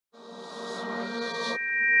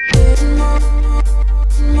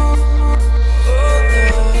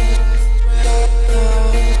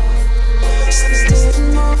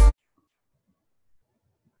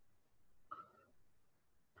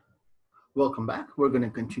Welcome back. We're going to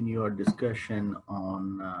continue our discussion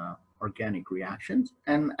on organic reactions.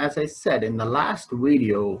 And as I said in the last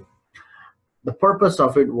video, the purpose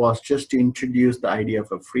of it was just to introduce the idea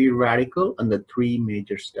of a free radical and the three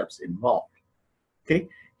major steps involved. Okay,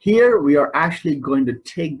 here we are actually going to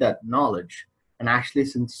take that knowledge and actually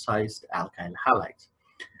synthesize alkyl halides.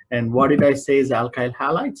 And what did I say is alkyl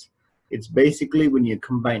halides? It's basically when you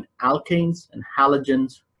combine alkanes and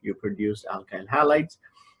halogens, you produce alkyl halides.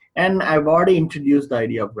 And I've already introduced the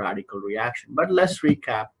idea of radical reaction, but let's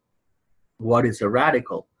recap what is a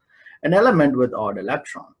radical. An element with odd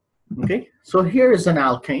electron. Okay, so here is an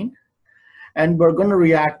alkane, and we're going to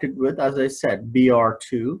react it with, as I said,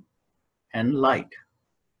 Br2 and light.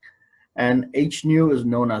 And H nu is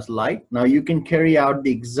known as light. Now you can carry out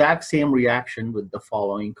the exact same reaction with the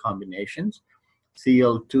following combinations: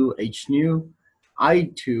 Cl2 H nu,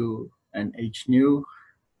 I2 and H nu,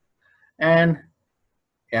 and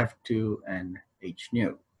F2 and H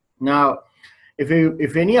nu. Now,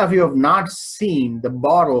 if any of you have not seen the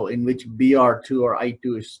bottle in which Br2 or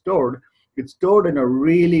I2 is stored, it's stored in a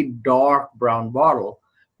really dark brown bottle,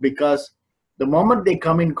 because the moment they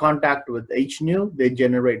come in contact with H nu, they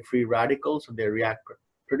generate free radicals, so they react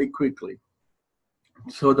pretty quickly.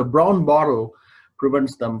 So the brown bottle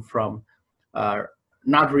prevents them from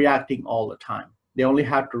not reacting all the time. They only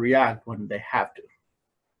have to react when they have to.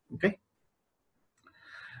 Okay?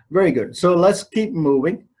 Very good. So let's keep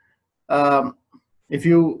moving. If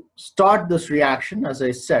you start this reaction, as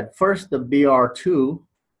I said, first the Br2,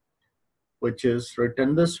 which is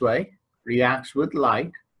written this way, reacts with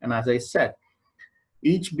light. And as I said,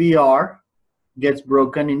 each Br gets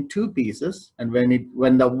broken in two pieces. And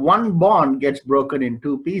when the one bond gets broken in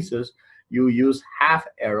two pieces, you use half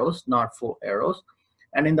arrows, not full arrows.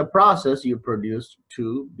 And in the process, you produce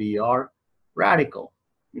two Br radical.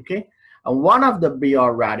 Okay? And one of the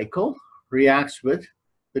Br radical reacts with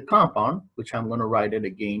the compound, which I'm going to write it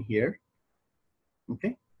again here.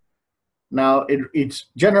 Okay. Now it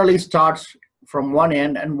generally starts from one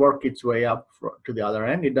end and work its way up to the other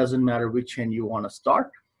end. It doesn't matter which end you want to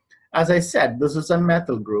start. As I said, this is a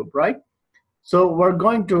methyl group, right? So we're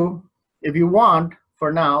going to, if you want,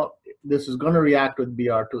 for now, this is going to react with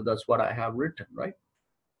Br2. That's what I have written, right?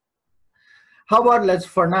 How about let's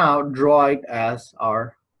for now draw it as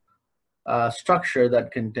our structure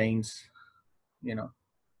that contains,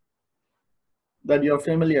 that you're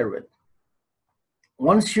familiar with.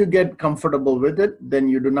 Once you get comfortable with it, then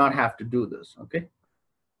you do not have to do this, okay?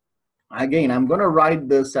 Again, I'm going to write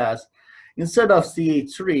this as, instead of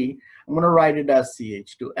CH3, I'm going to write it as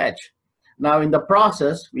CH2H. Now in the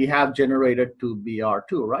process, we have generated two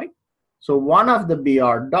Br2, right? So one of the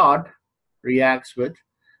Br dot reacts with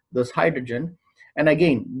this hydrogen. And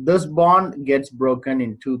again, this bond gets broken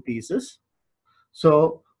in two pieces.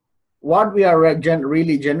 So what we are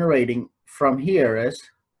really generating from here is,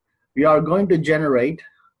 we are going to generate,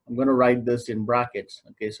 I'm going to write this in brackets,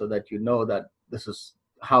 okay, so that you know that this is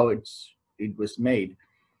how it was made.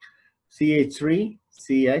 CH3,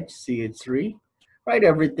 CH, CH3, write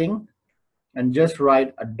everything and just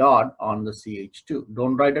write a dot on the CH2.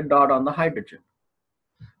 Don't write a dot on the hydrogen.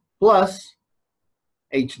 Plus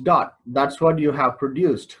H dot, that's what you have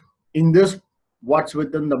produced. In this, what's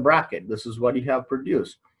within the bracket, this is what you have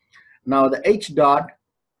produced. Now the H dot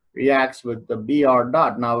reacts with the Br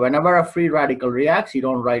dot. Now whenever a free radical reacts, you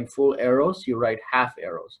don't write full arrows, you write half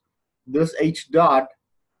arrows. This H dot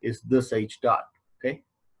is this H dot, okay?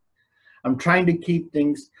 I'm trying to keep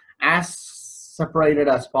things as separated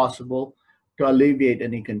as possible to alleviate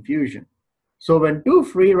any confusion. So when two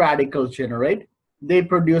free radicals generate, they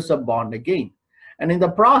produce a bond again. And in the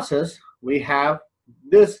process, we have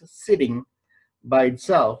this sitting by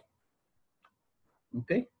itself,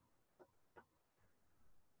 okay?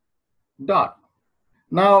 Dot.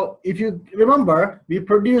 Now, if you remember, we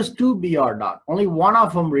produced two Br dot. Only one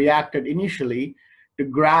of them reacted initially to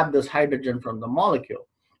grab this hydrogen from the molecule,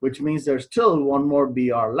 which means there's still one more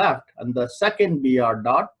Br left. And the second Br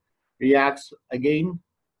dot reacts again.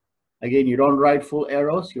 Again, you don't write full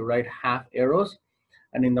arrows, you write half arrows.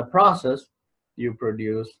 And in the process, you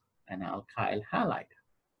produce an alkyl halide,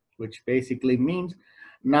 which basically means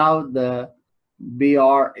now the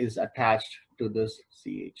Br is attached to this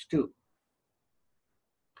CH2.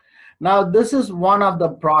 Now, this is one of the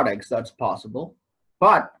products that's possible,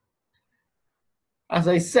 but as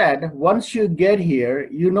I said, once you get here,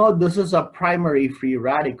 you know this is a primary free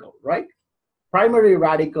radical, right? primary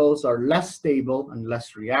radicals are less stable and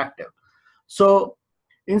less reactive. So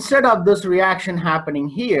instead of this reaction happening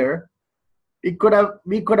here, we could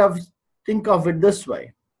have think of it this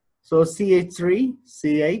way. So CH3,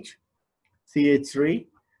 CH, CH3,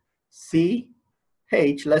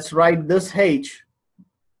 CH. Let's write this H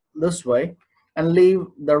this way and leave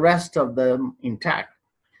the rest of them intact.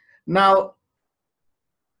 Now,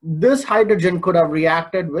 this hydrogen could have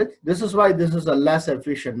reacted with, this is why this is a less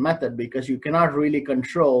efficient method, because you cannot really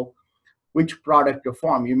control which product to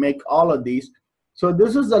form. You make all of these. So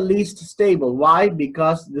this is the least stable. Why?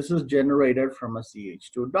 Because this is generated from a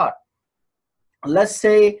CH2 dot. Let's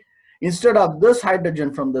say instead of this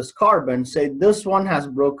hydrogen from this carbon, say this one has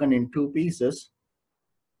broken in two pieces.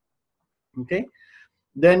 Okay,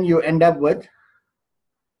 then you end up with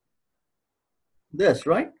this,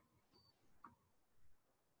 right?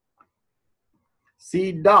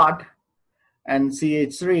 C dot and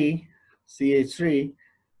CH3, CH3.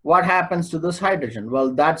 What happens to this hydrogen?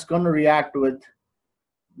 Well, that's going to react with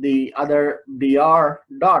the other Br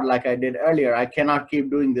dot like I did earlier. I cannot keep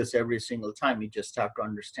doing this every single time. You just have to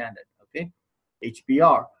understand it, okay?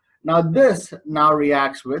 HBr. Now this now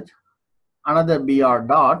reacts with another Br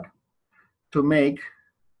dot to make,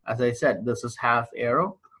 as I said, this is half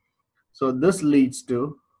arrow. So this leads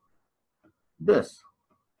to this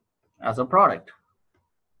as a product.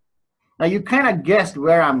 Now you kind of guessed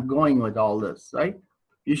where I'm going with all this, right?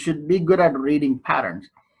 You should be good at reading patterns.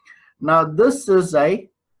 Now this is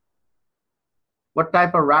what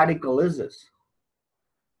type of radical is this?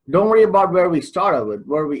 Don't worry about where we started with,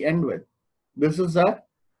 where we end with. This is a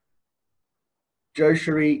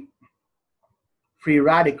tertiary free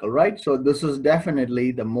radical, right? So this is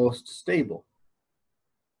definitely the most stable.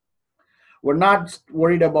 We're not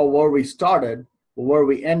worried about where we started or where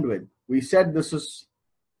we end with. We said this is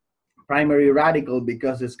primary radical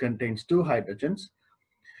because it contains two hydrogens.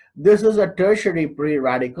 This is a tertiary free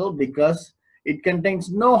radical because it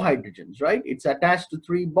contains no hydrogens, right? It's attached to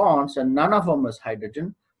 3 bonds and none of them is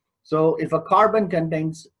hydrogen. So if a carbon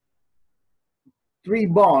contains 3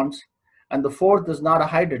 bonds and the 4th is not a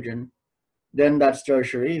hydrogen, then that's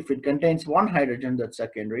tertiary. If it contains 1 hydrogen, that's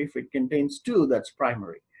secondary. If it contains 2, that's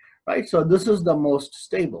primary, right? So this is the most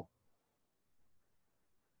stable,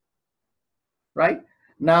 right?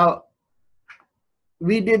 Now,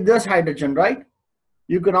 we did this hydrogen, right?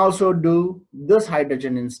 You can also do this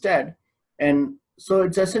hydrogen instead. And so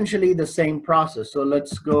it's essentially the same process. So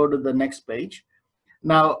let's go to the next page.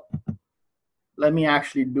 Now, let me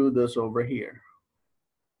actually do this over here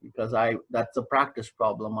because that's a practice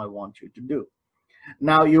problem I want you to do.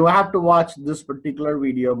 Now, you have to watch this particular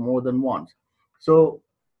video more than once. So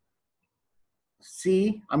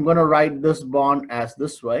see, I'm going to write this bond as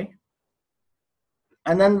this way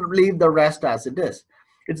and then leave the rest as it is.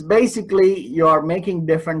 It's basically you're making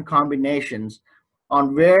different combinations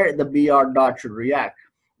on where the Br dot should react.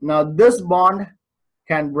 Now this bond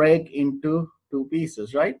can break into 2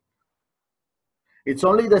 pieces, right? It's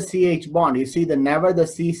only the CH bond. You see never the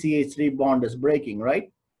CCH3 bond is breaking, right?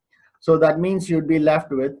 So that means you'd be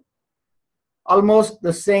left with almost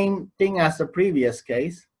the same thing as the previous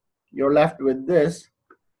case. You're left with this,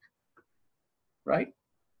 right?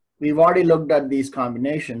 We've already looked at these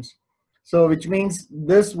combinations. So which means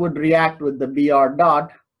this would react with the Br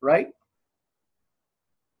dot, right?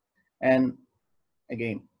 And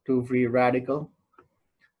again, 2 free radical.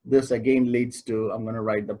 This again leads to, I'm going to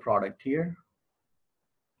write the product here.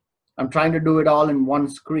 I'm trying to do it all in one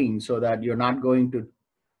screen so that you're not going to,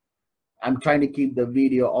 I'm trying to keep the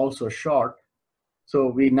video also short. So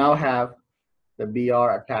we now have the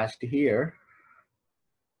Br attached here.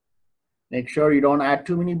 Make sure you don't add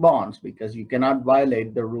too many bonds because you cannot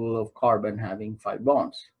violate the rule of carbon having 5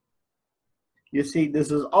 bonds. You see, this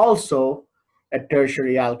is also a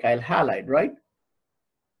tertiary alkyl halide, right?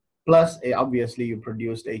 Plus, obviously, you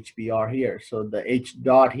produced HBr here. So the H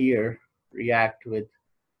dot here react with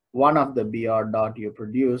one of the Br dot you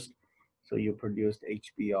produced. So you produced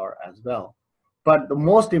HBr as well. But the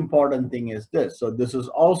most important thing is this. So this is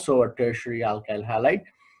also a tertiary alkyl halide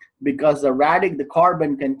because the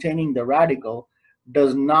carbon containing the radical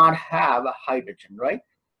does not have a hydrogen, right?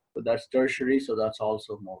 So that's tertiary, so that's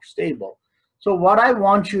also more stable. So what I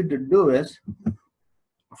want you to do is,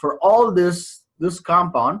 for all this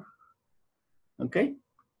compound, okay,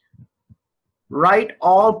 write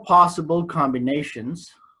all possible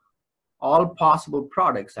combinations, all possible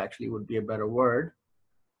products actually would be a better word,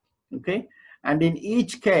 okay? And in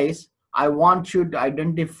each case, I want you to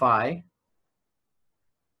identify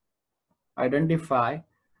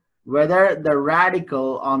whether the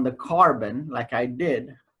radical on the carbon, like I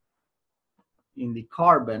did in the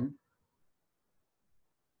carbon,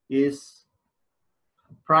 is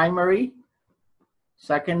primary,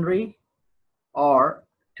 secondary, or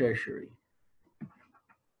tertiary.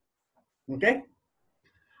 Okay?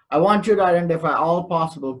 I want you to identify all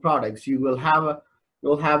possible products. You'll have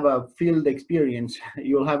a field experience.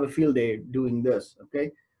 You'll have a field day doing this.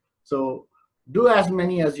 Okay, so do as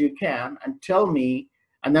many as you can and tell me,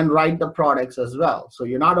 and then write the products as well. So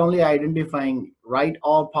you're not only identifying, write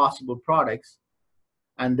all possible products,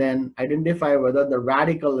 and then identify whether the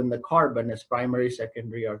radical in the carbon is primary,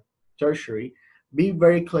 secondary, or tertiary. Be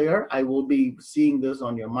very clear. I will be seeing this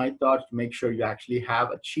on your My Thoughts to make sure you actually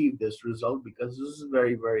have achieved this result, because this is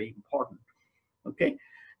very, very important. Okay,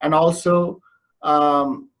 and also,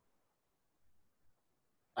 I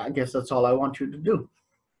guess that's all I want you to do.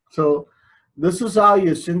 So this is how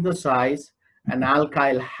you synthesize an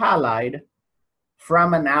alkyl halide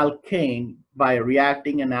from an alkane by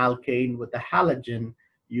reacting an alkane with a halogen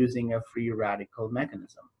using a free radical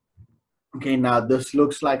mechanism. Okay, now this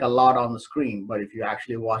looks like a lot on the screen, but if you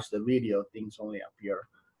actually watch the video, things only appear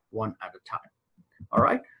one at a time. All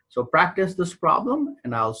right, so practice this problem,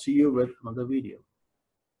 and I'll see you with another video.